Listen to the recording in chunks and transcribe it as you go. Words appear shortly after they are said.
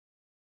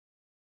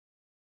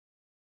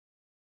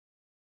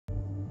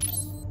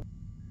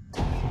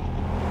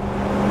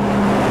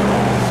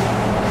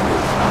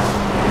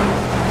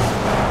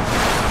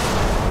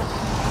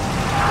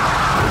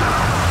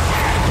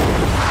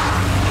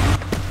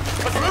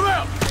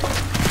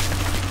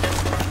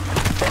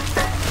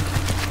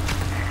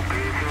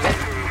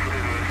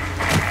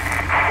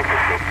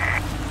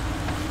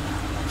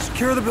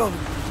Secure the building.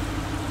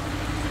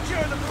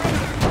 Secure the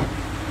perimeter.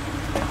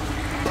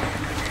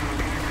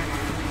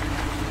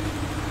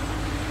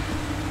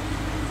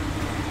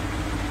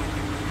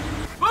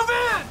 Move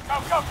in! Go,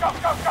 go, go,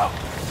 go, go!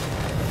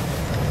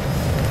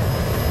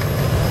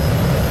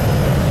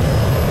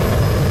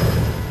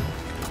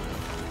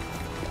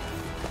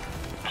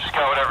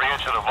 Scoured every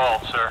inch of the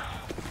vault, sir.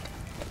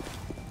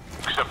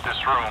 Except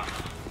this room.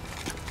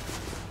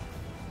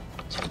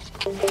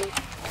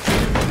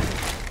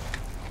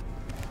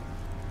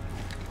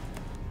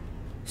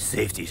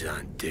 Safety's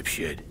on,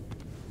 dipshit.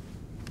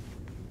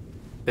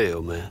 Hey,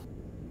 old man.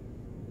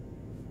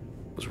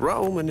 Was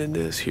Raul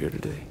Menendez here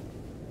today?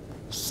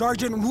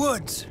 Sergeant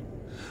Woods.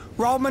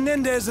 Raul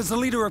Menendez is the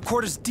leader of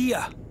Cortes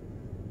Dia.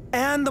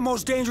 And the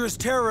most dangerous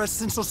terrorist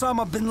since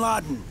Osama bin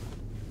Laden.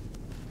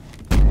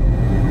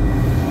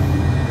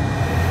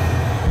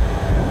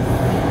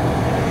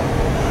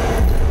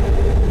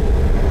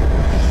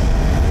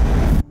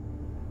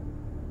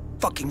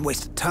 Fucking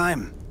waste of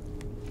time.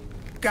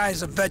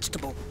 Guy's a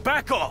vegetable.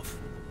 Back off!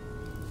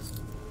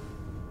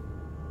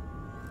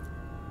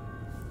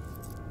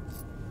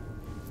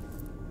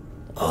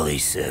 All he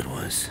said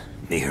was,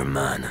 mi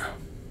hermana.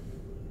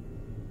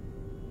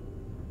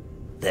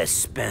 That's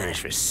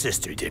Spanish for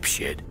sister,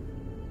 dipshit.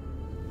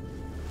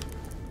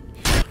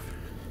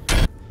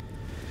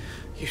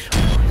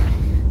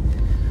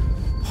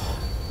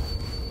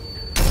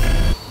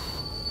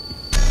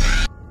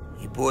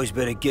 You boys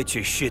better get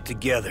your shit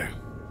together.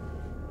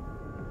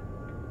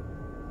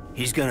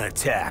 He's gonna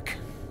attack.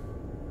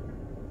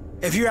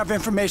 If you have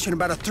information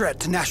about a threat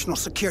to national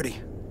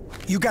security,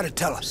 you gotta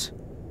tell us.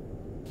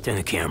 Turn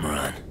the camera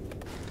on.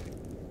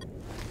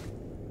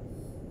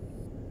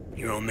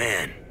 Your old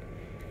man.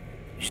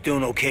 He's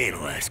doing okay in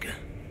Alaska.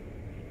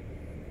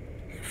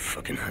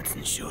 Fucking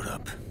Hudson showed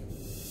up.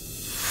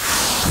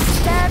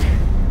 Dad,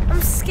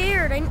 I'm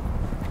scared. I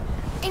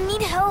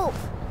need help.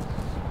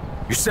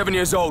 You're 7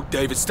 years old,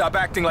 David. Stop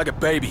acting like a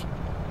baby.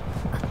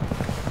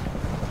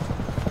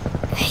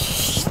 I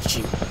hate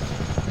you.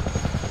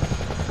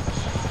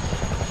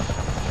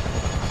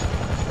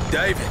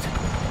 David,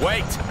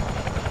 wait!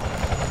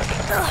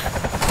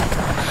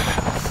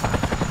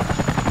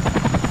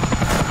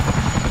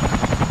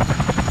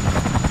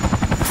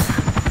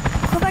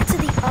 Go back to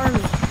the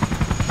army,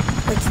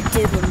 like you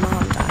did when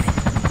Mom died.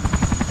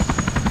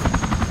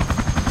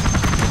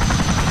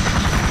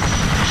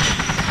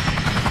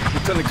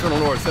 Lieutenant Colonel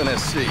North,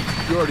 NSC.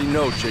 You already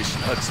know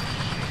Jason Hudson.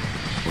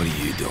 What are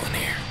you doing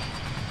here?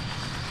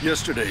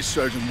 Yesterday,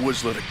 Sergeant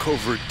Woods led a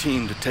covert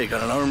team to take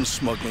on an arms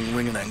smuggling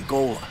ring in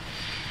Angola.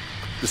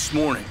 This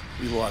morning,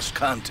 we lost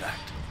contact.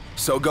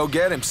 So go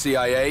get him,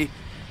 CIA.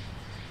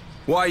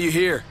 Why are you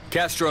here?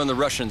 Castro and the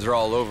Russians are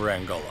all over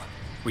Angola.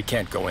 We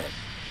can't go in.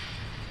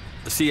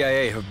 The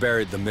CIA have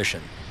buried the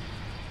mission.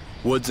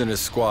 Woods and his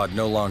squad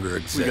no longer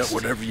exist. We got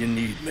whatever you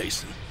need,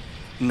 Mason.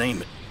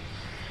 Name it.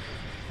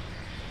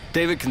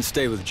 David can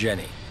stay with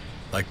Jenny,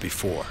 like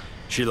before.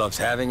 She loves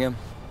having him.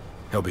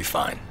 He'll be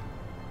fine.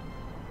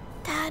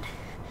 Dad,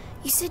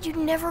 you said you'd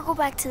never go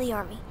back to the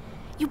army.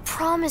 You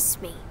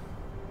promised me.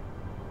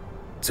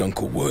 It's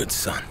Uncle Woods,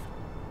 son.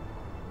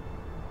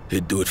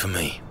 He'd do it for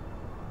me.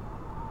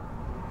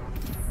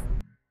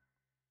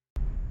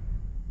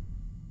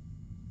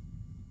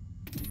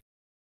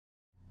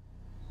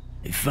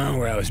 They found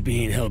where I was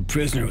being held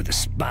prisoner with a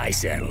spy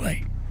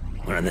satellite.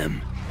 One of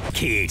them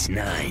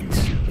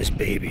KH-9s. This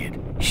baby, it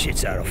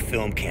shits out a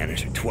film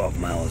canister 12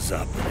 miles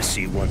up, and a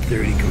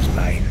C-130 comes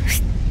by,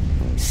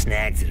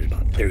 snags it at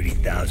about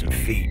 30,000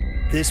 feet.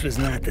 This was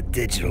not the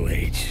digital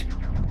age.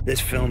 This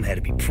film had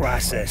to be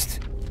processed,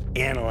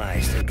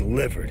 analyzed, and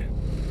delivered,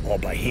 all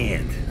by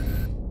hand.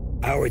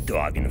 Our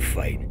dog in the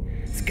fight,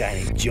 this guy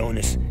named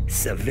Jonas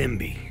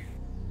Savimbi.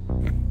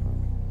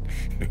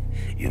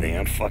 You think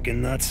I'm fucking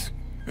nuts?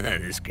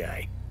 This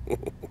guy.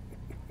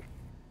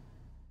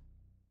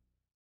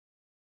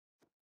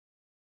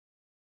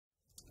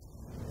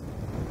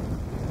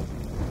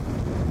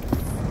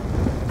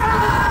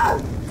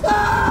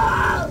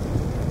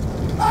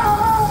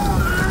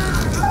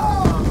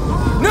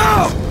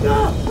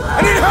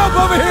 I need help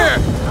over here!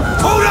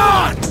 Hold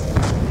on!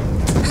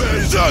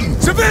 Mason!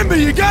 Savimbi,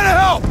 you gotta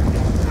help!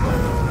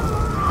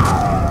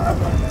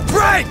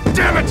 Right!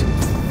 Damn it!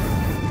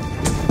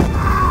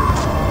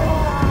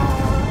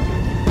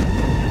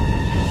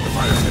 The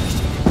fire finished.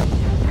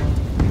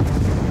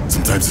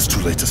 Sometimes it's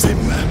too late to save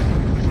a man.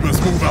 We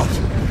must move out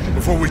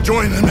before we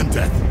join them in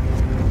death.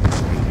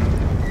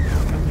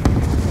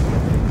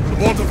 The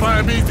mortar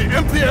fire means the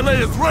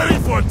MPLA is ready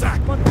for attack.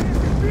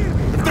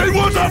 If they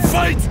want a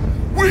fight,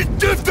 we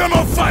give them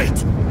a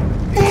fight!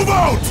 Move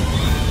out!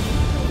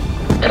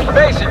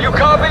 Mason, you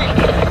copy?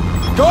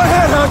 Go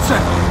ahead,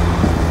 Hudson!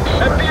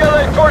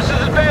 MPLA forces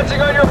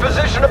advancing on your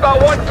position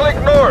about 1 click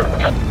north.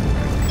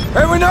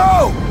 Hey, we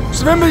know!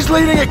 Savimbi's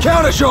leading a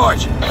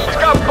countercharge! He's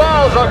got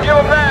balls, I'll give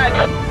him that!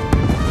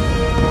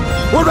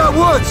 What about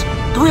Woods?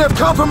 Do we have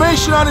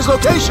confirmation on his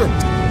location?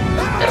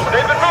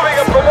 They've been moving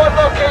him from one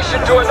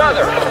location to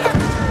another.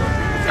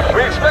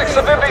 We expect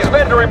Savimbi's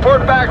men to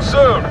report back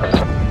soon.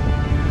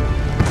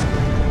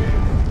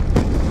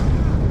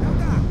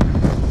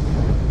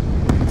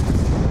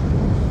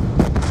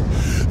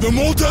 The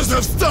motors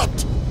have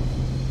stopped!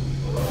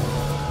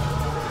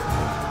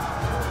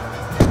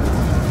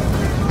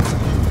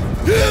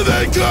 Here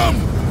they come!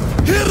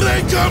 Here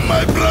they come,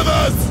 my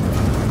brothers!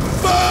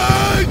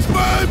 Fight,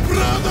 my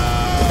brothers!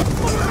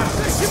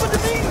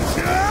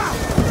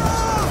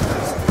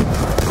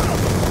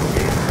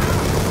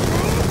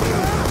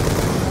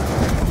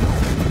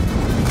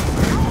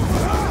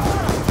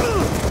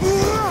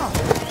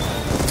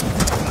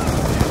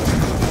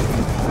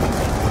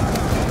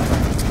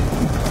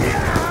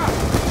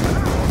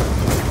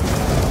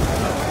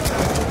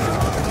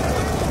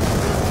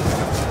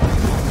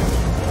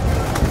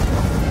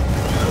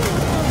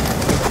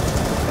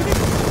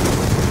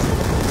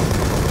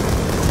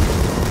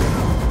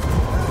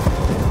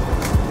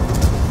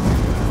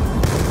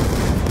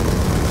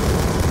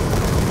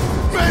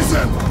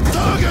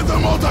 Target the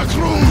motor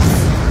crews!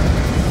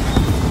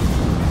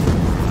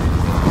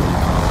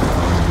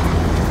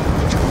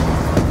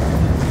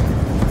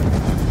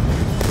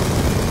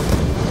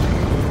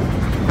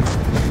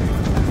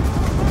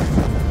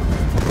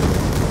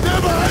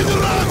 They're behind the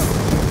rocks!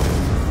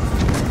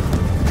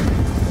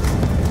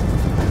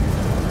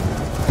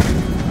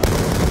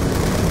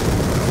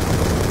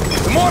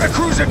 The mortar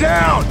crews are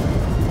down!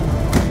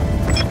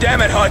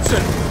 Damn it,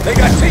 Hudson! They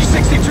got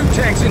T-62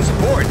 tanks in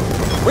support!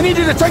 We need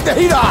you to take the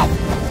heat off!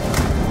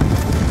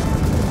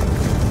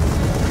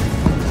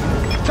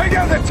 Take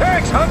out the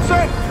tanks,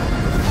 Hudson!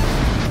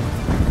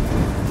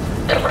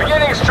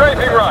 Beginning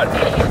strafing run.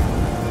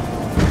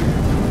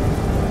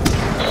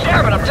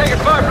 Damn it, I'm taking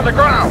fire from the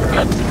ground!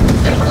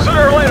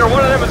 Sooner or later,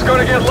 one of them is going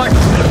to get lucky.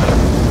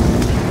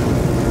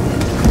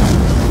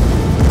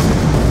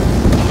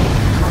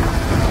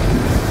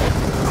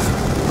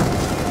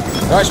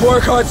 Nice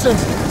work, Hudson.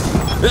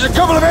 There's a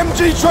couple of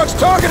MG trucks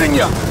targeting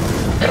you!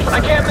 I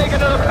can't make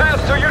another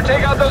pass till you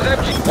take out those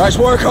MG... Nice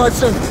work,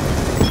 Hudson.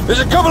 There's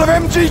a couple of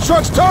MG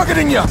trucks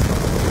targeting you!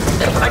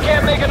 I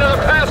can't make another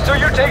pass till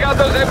you take out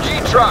those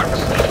MG trucks!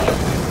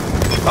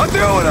 I'm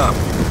doing them!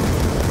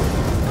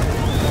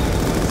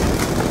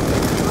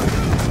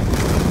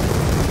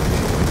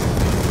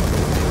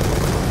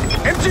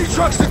 MG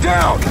trucks are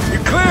down! You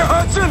clear,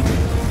 Hudson?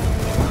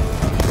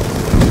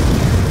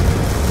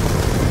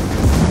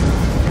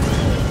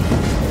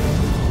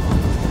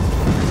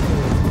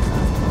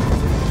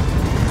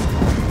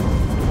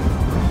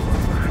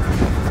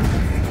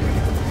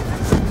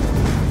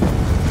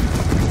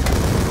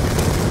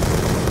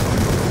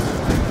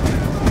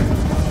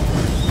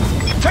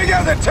 Take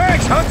out the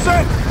tanks,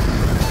 Hudson!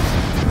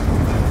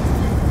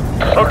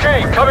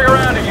 Okay, coming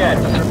around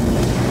again.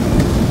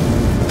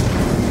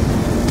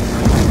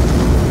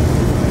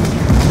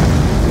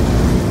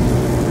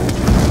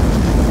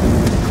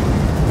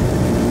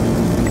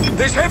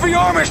 There's heavy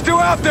armor still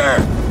out there!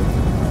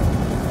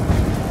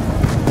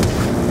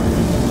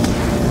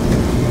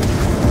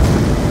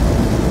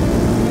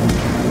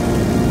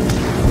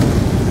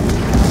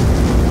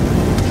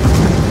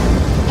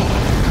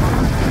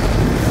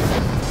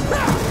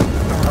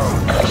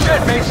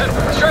 Shit, Mason!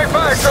 Straight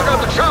fire took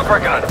out the chopper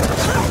gun!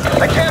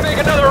 I can't make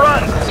another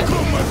run!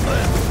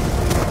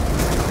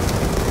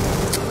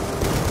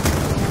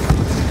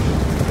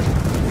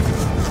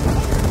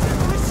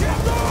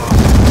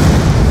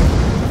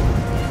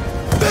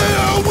 They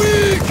are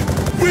weak!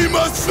 We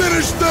must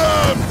finish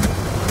them!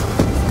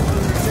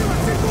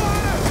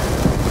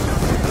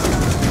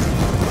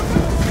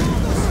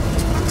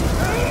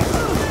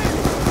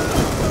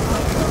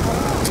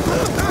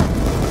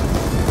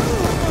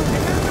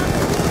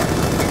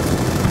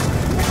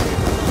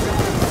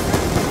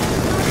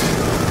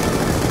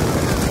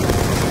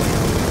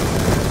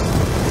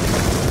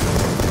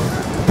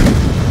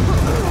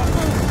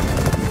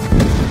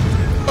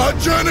 Our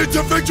journey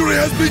to victory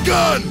has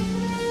begun!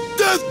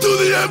 Death to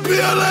the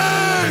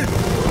MPLA!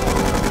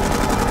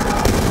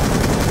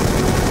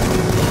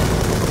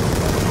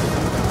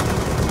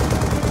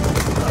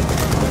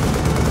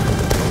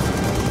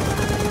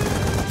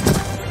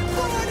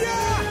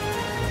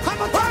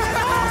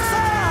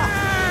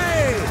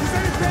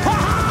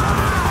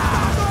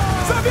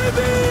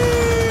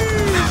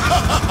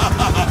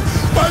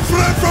 My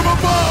friend from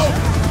above!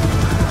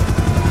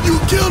 You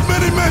killed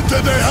many men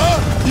today, huh?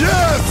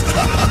 Yes!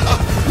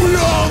 We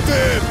all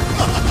did!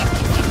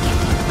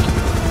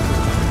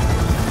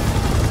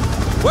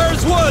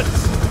 Where's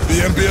Woods?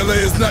 The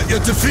MPLA is not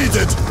yet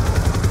defeated!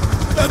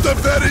 That's a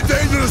very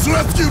dangerous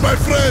rescue, my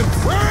friend!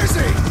 Where is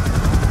he?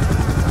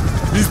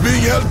 He's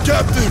being held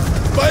captive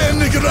by a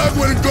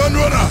Nicaraguan gun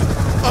runner!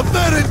 A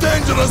very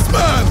dangerous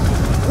man!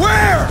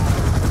 Where?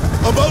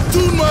 About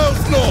 2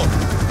 miles north.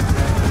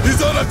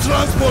 He's on a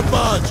transport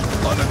barge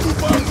on the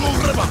Cubango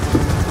River.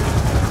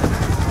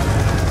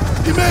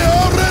 He may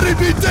already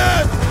be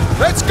dead!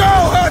 Let's go,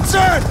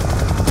 Hudson!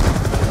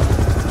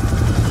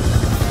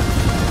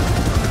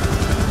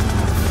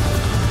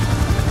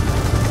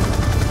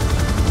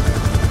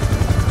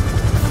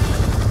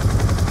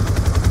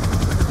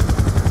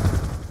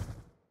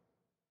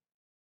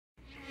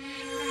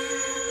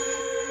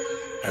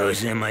 I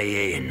was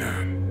MIA in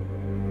Nam.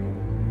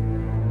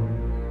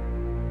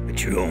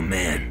 But your old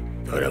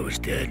man thought I was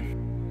dead.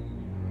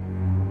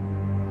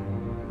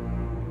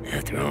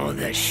 After all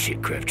that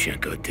shit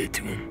Kravchenko did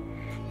to him.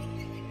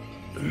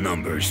 The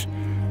numbers,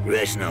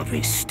 Reznov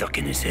being stuck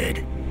in his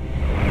head.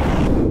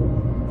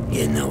 He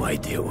had no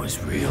idea it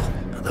was real.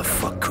 How the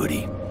fuck could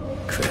he?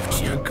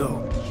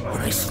 Kravchenko,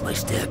 when I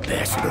sliced that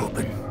bastard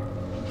open,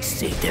 he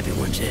saved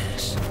everyone's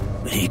ass.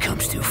 But he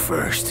comes to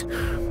first.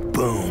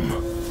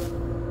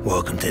 Boom.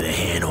 Welcome to the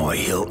Hanoi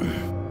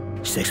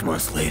Hilton. 6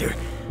 months later,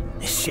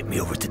 they shipped me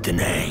over to Da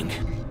Nang.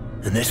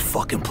 And this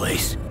fucking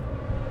place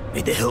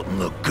made the Hilton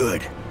look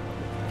good.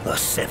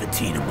 Lost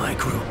 17 of my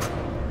group.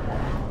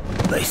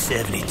 By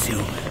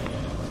 72,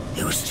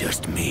 it was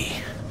just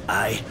me.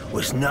 I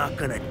was not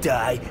gonna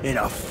die in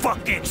a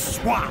fucking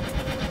swamp!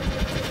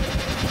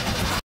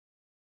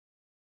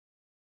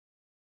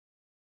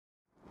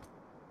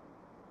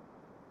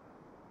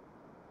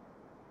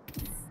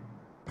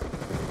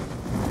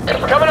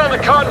 Coming on the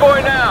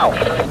convoy now!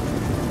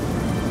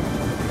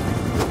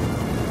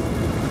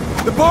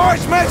 The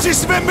barge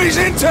matches Svimby's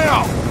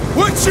intel!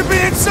 Woods should be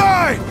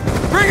inside!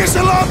 Bring us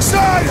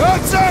alongside,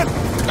 Hudson!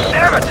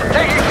 Damn it!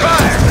 Taking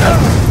fire!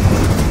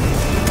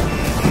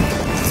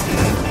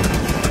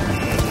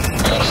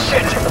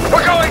 Shit!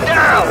 We're going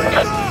down!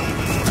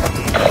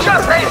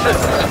 Just races!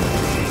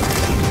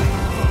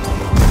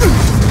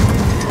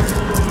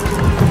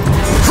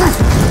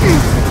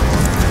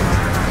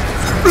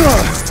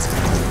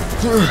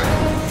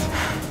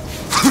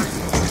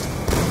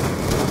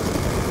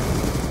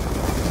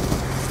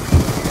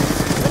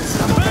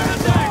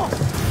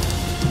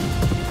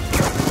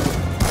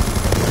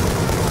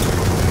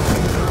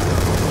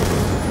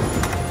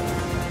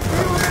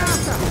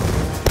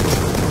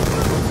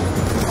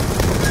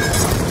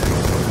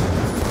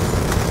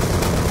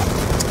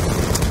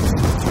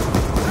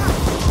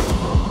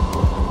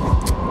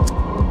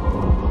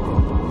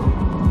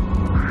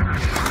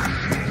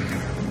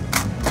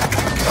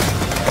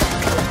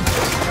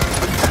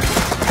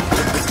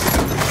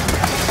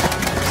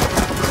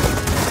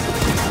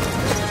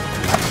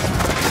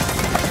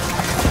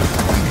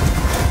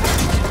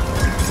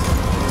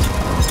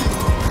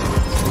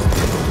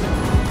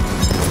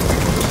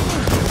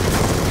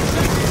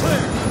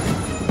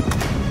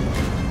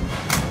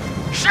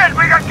 Shit,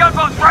 we got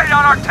gunboats right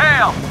on our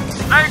tail!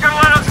 They ain't gonna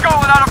let us go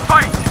without a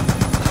fight!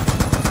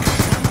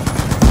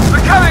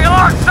 They're coming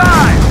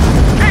alongside!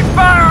 Keep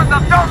firing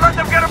them! Don't let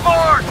them get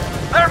aboard!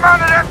 They're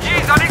mounted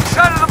MGs on each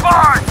side of the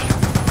barge!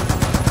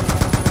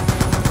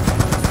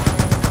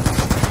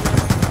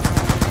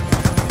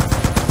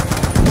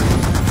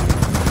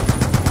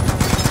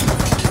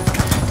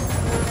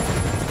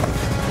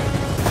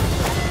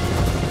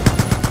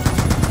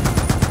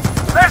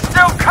 They're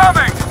still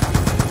coming!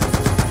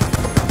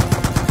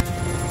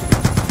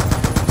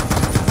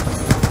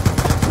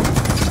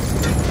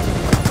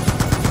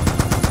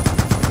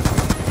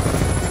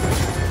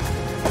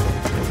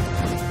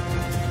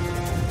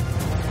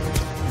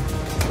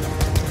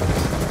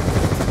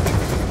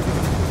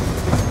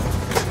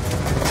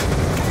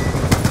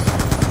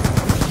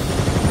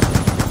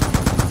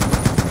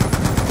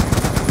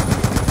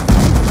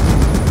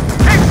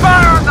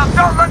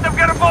 Don't let them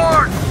get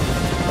aboard!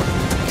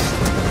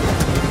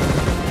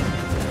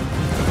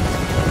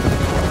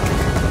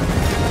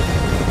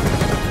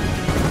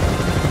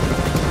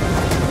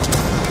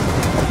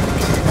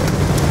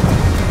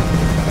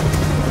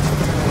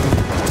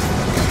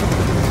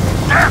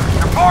 Damn it,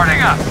 they're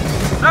boarding us!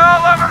 They're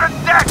all over the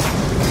deck!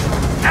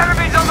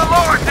 Enemies on the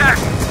lower deck!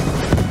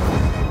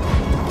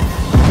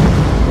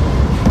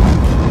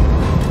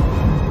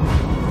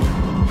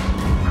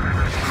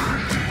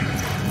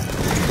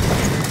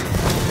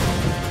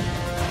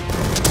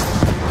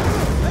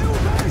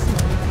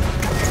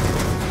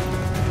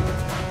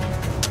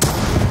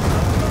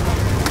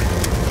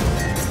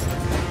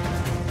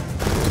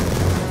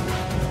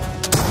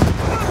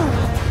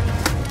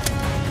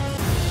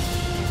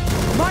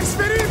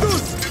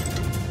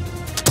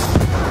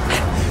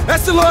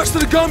 That's the last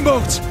of the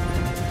gunboats!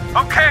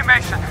 Okay,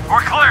 Mason,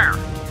 we're clear!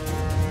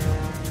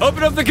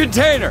 Open up the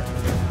container!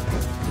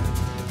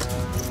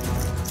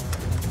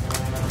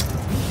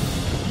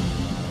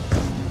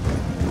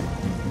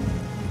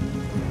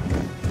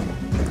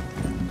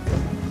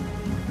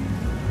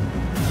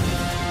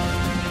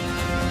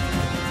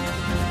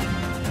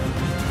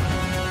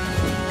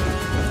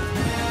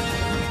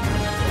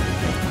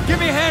 Give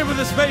me a hand with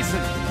this,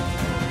 Mason!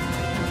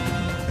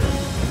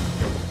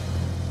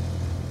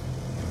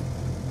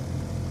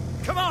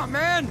 Come on,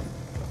 man!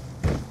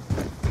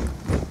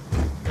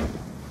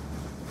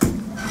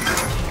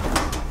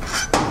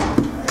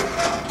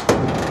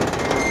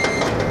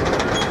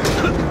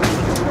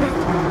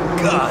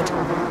 God!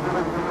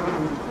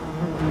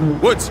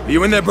 Woods, are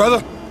you in there,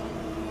 brother?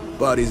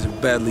 Bodies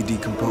are badly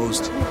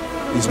decomposed.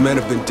 These men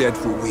have been dead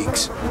for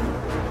weeks.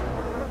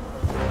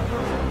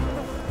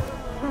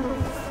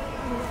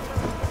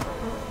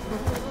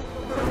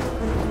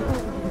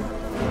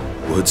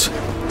 Woods?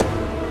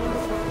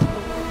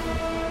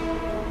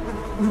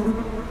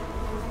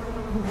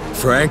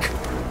 Frank?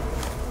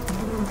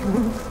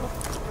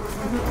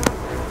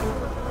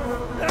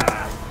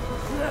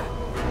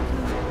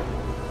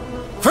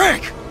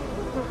 Frank!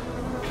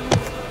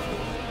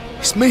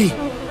 It's me!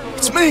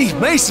 It's me,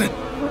 Mason!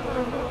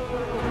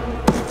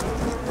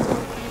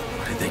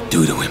 What did they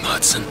do to him,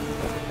 Hudson?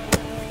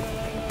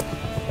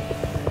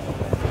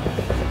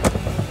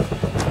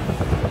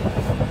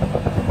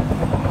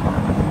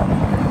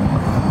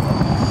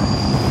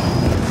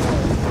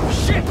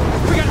 Shit!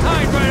 We got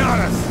Hyde right on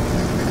us!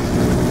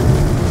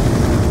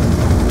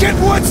 Get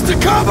Woods to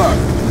cover!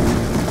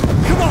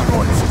 Come on,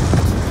 boys!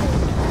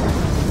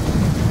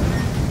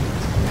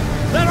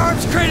 That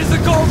arms crate is a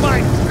gold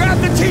mine! Grab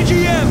the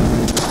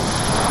TGM!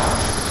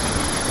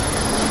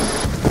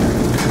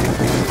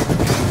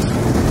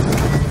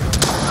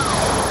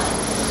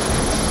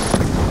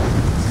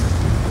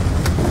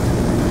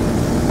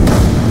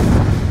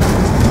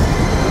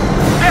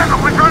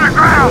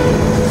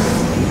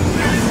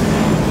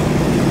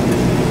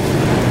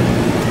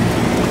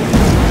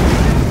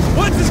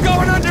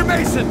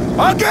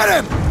 I'll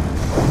get him!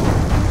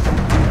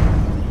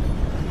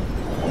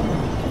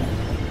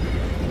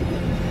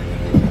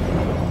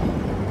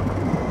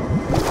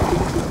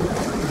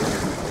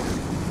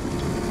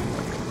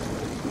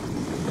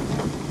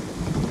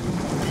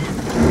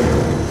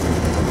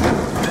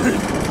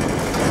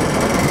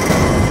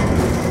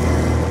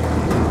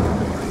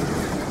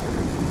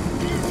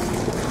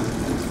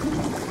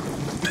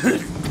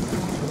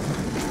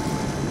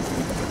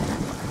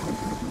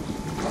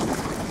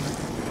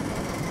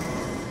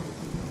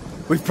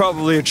 We've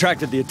probably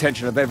attracted the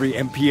attention of every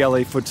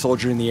MPLA foot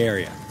soldier in the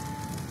area.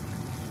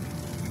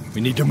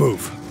 We need to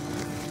move.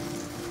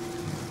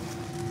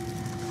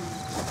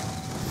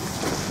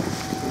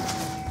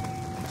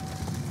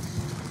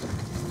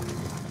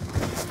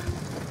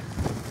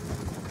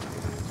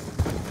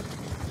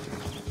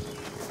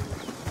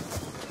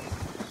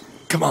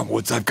 Come on,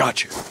 Woods, I've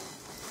got you.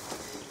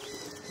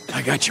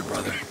 I got you,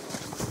 brother.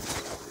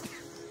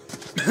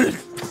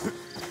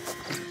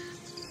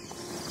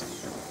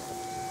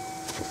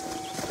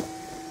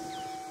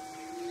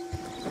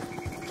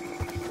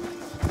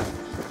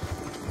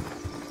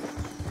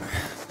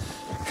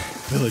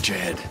 Village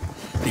ahead.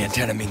 The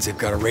antenna means they've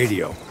got a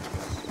radio.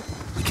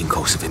 We can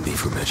coast if it be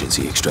for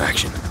emergency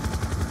extraction.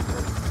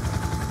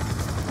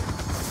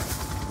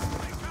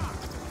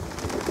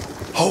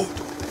 Hold!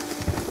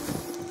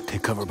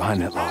 Take cover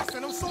behind that log.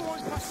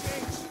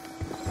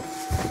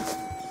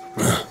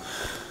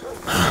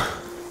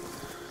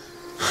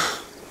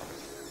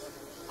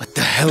 What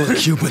the hell are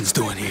Cubans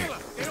doing here?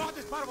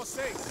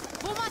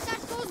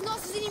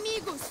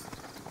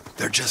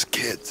 They're just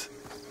kids.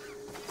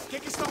 O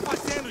que estão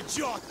fazendo,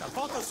 idiota?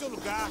 Volta ao seu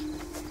lugar.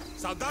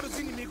 Soldados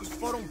inimigos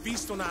foram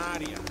vistos na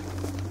área.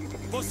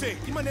 Você,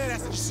 que maneira é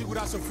essa de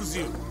segurar seu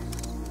fuzil?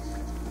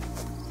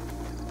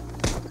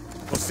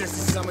 Você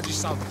se chama de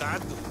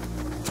soldado?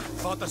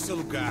 Volta ao seu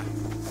lugar.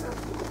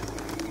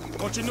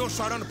 Continua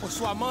chorando por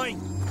sua mãe?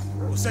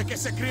 Você quer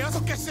ser criança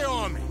ou quer ser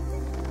homem?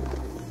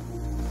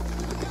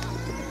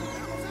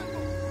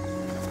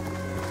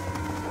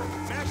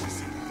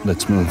 Mexe-se.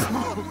 Let's move.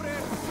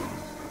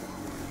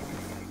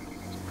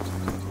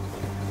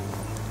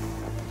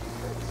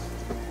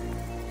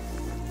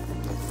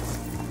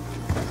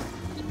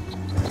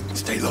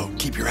 Stay low.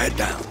 Keep your head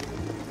down.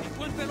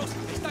 Encuéntrelos,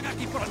 están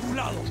aquí por algún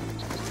lado.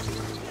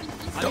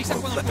 Avisa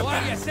move, cuando let tu them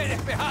área pass. esté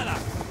despejada.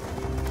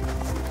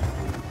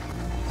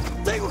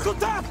 Tengo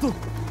contato!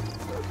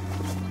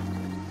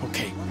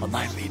 Okay, on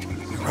my lead,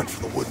 we run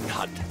for the wooden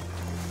hut.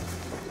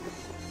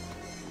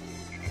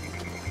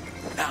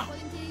 Now.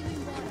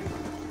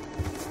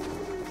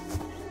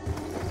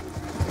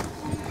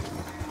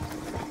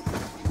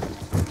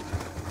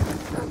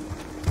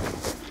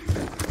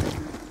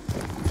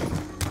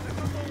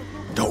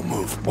 Don't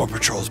move. More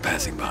patrols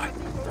passing by.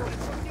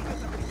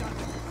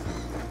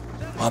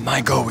 On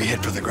my go, we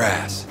head for the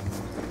grass.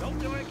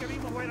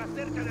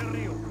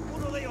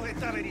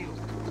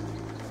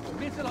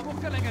 Comience la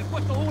búsqueda en el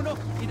puesto 1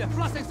 y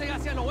desplácense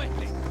hacia el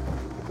oeste.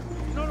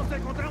 Si no nos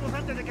encontramos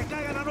antes de que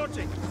caiga la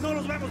noche, no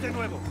los vemos de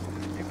nuevo.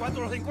 En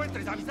cuanto los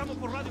encuentres, avisamos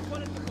por radio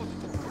cuál es tu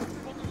posición.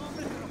 Pongan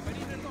hombres en los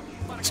perímetros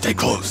para... Stay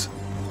close.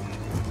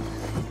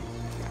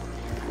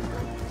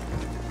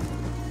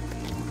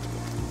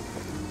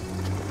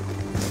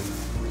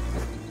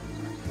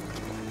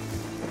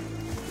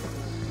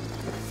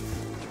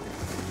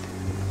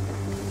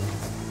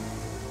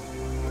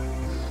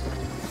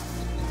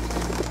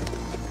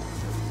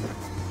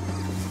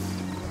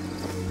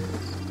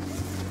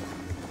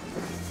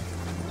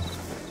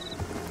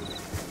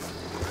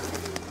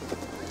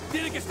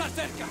 Tiene que estar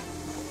cerca.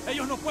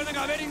 Ellos no pueden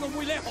haber ido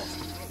muy lejos.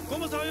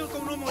 ¿Cómo sabemos que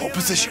no Hold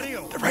position.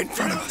 They're right in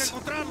front of us.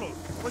 encontrarlos,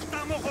 pues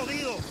estamos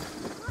jodidos.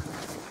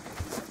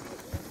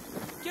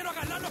 Quiero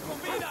ganarlos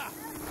con vida.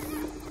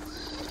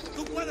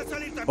 Tú puedes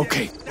salir también.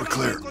 Okay, Te we're vamos a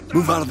clear. encontrar.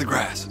 Move out of the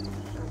grass.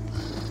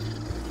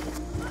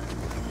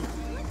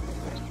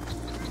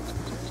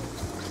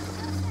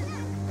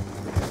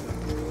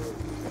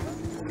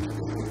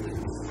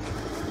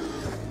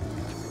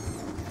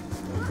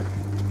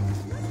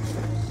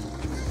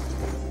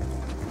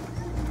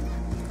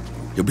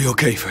 You'll be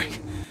okay,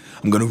 Frank.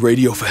 I'm gonna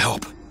radio for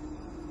help.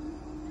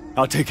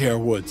 I'll take care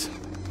of Woods.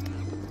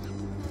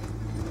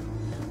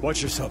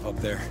 Watch yourself up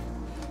there.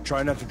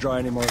 Try not to draw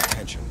any more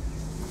attention.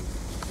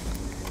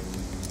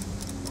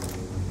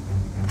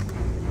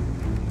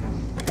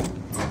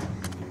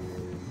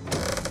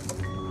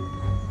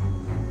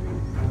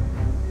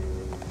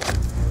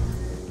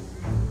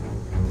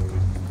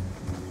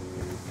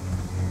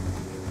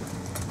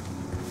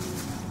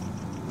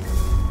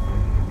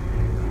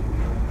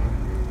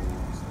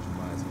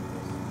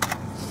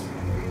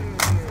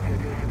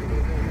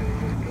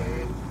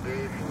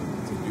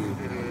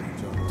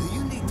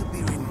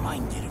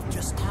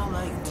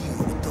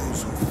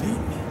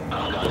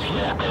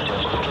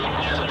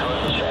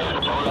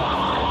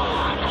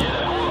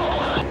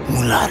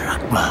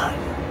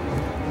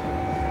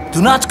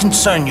 Do not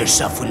concern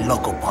yourself with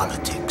local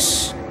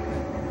politics.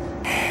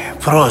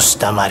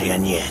 Prosta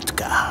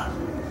marionetka.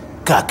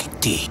 Как и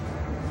ты.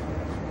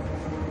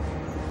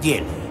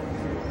 Делай.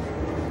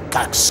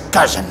 Как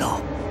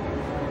сказано.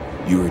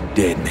 You're a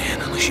dead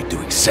man unless you do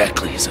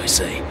exactly as I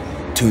say.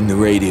 Tune the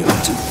radio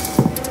to...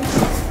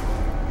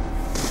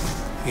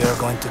 You're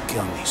going to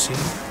kill me, see?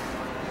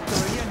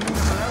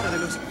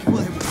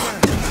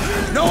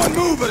 No one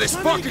move or this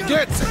fucker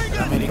gets it!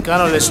 El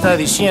americano le está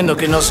diciendo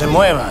que no se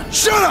muevan.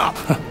 Shut up!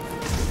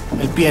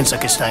 Él piensa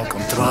que está en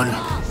control,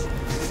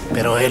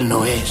 pero él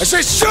no es. I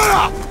said shut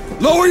up!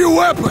 Lower your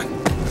weapon!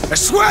 I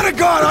swear to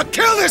God, I'll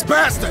kill this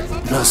bastard!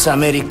 Los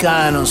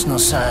americanos no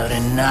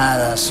saben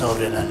nada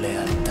sobre la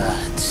lealtad.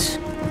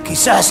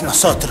 Quizás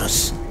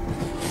nosotros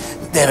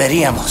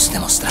deberíamos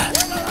demostrar.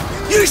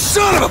 You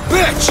son of a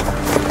bitch!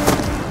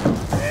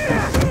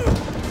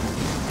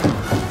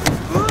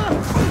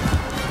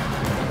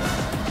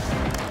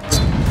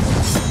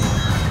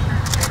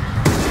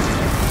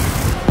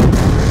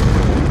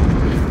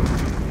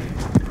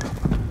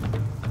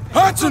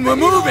 Hudson, we're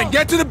moving!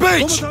 Get to the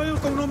beach!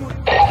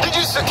 Did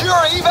you secure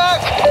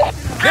evac?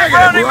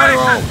 Negative, we're on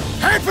our own!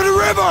 Head for the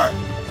river!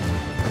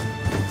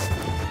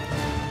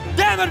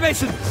 Damn it,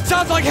 Mason!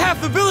 Sounds like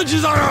half the village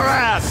is on our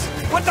ass!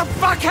 What the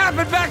fuck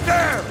happened back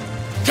there?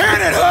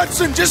 Can it,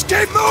 Hudson? Just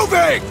keep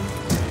moving!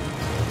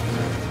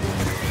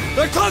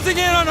 They're closing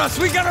in on us!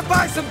 We gotta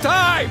buy some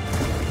time!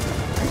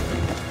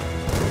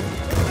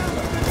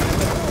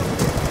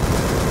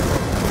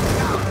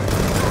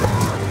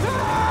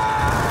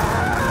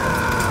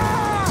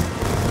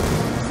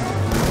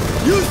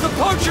 Use the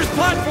poacher's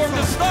platform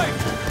to snipe!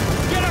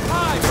 Get up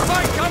high!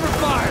 Provide cover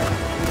fire!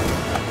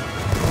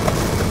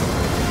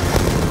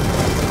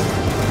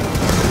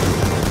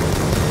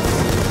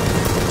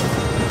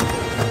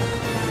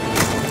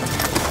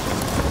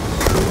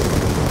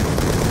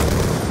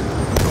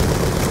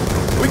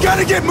 We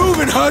gotta get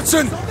moving,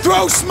 Hudson!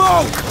 Throw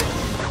smoke!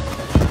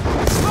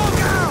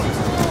 Smoke out!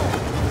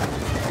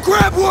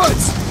 Grab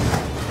Woods!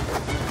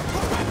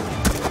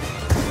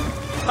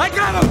 I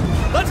got him!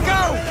 Let's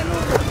go!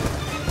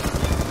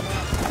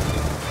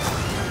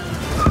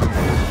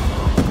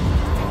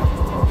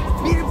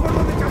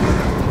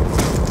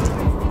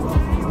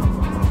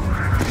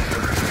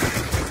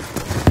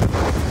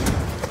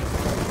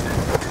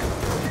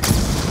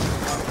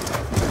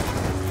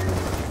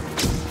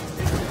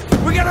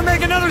 We gotta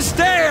make another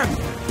stand!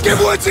 Get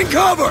Woods in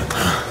cover!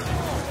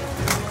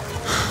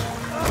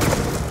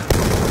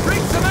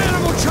 Bring some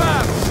animal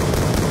traps!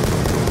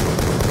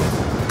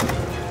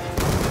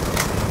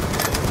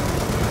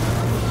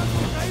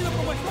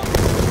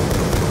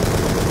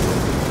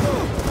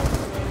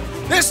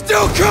 They're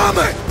still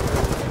coming!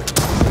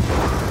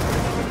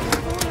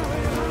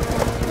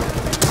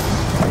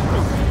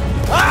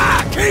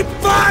 Ah! Keep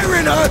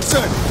firing,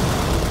 Hudson!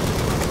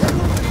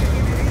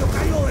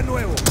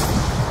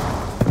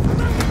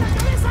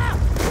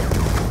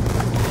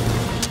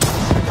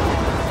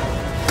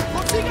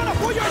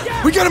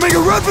 We gotta make a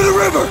run for the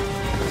river!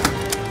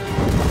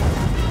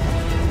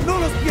 No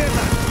los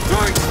pierdas!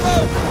 Throwing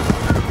smoke!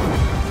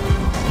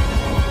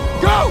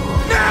 Go!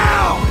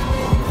 Now!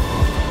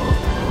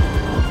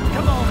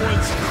 Come on,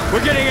 Woods.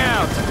 We're getting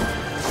out.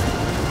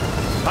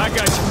 I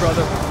got you,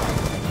 brother.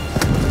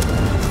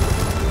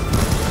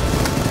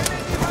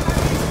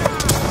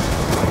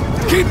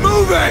 Keep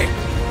moving!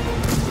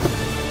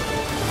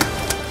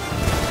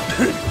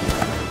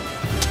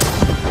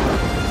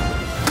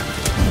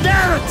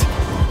 Damn it!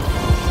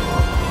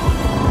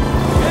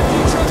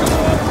 Empty truck on the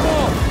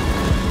wall.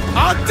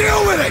 I'll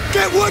deal with it!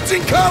 Get Woods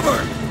in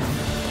cover!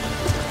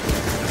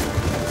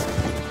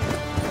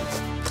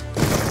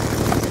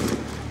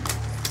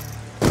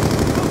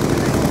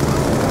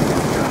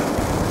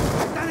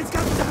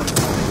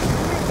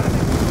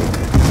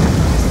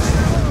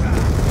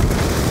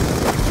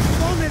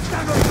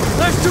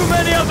 There's too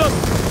many of them!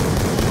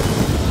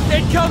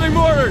 Incoming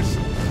mortars!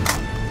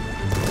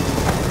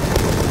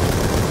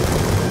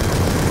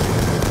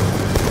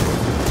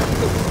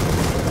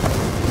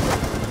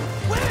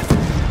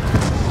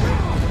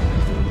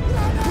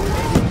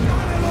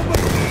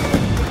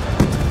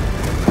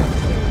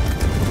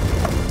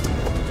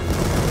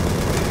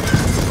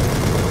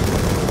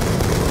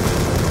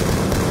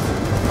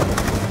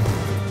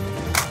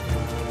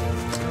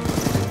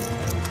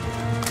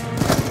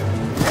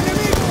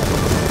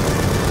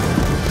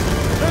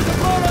 There's a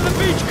boat on the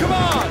beach, come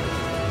on!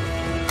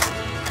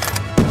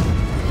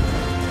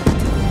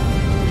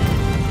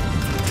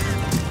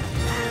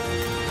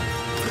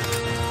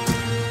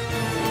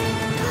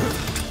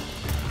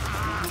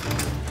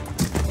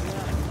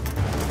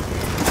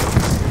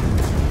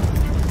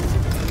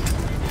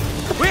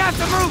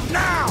 move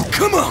now!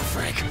 Come on,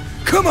 Frank.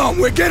 Come on,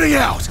 we're getting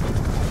out!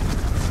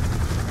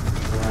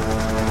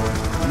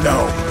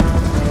 No.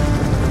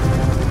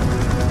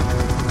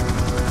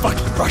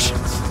 Fucking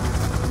Russians.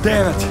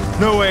 Damn it,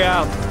 no way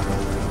out.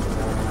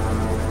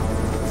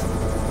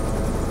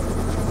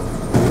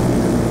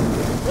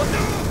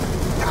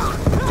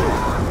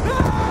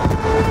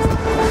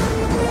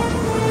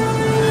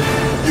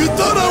 You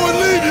thought I would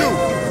leave you,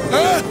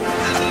 huh?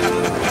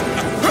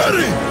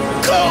 Hurry,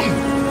 come!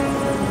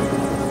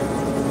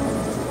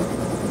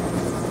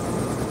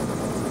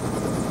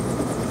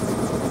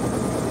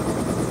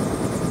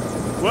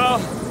 Well,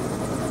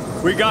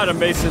 we got him,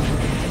 Mason.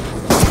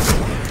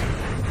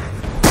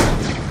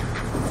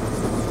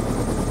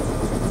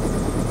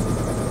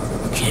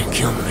 You can't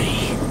kill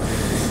me.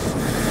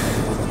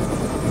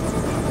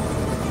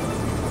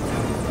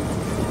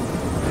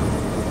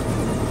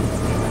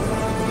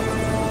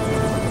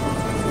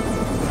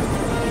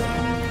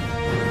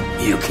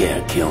 You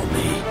can't kill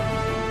me.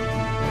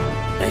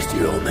 Thanks to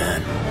your old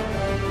man.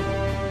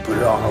 Put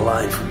it all on the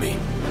line for me.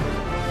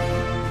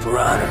 For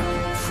honor,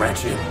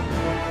 friendship.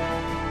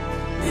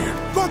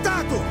 Yeah.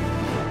 Contato!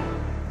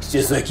 It's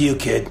just like you,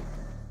 kid.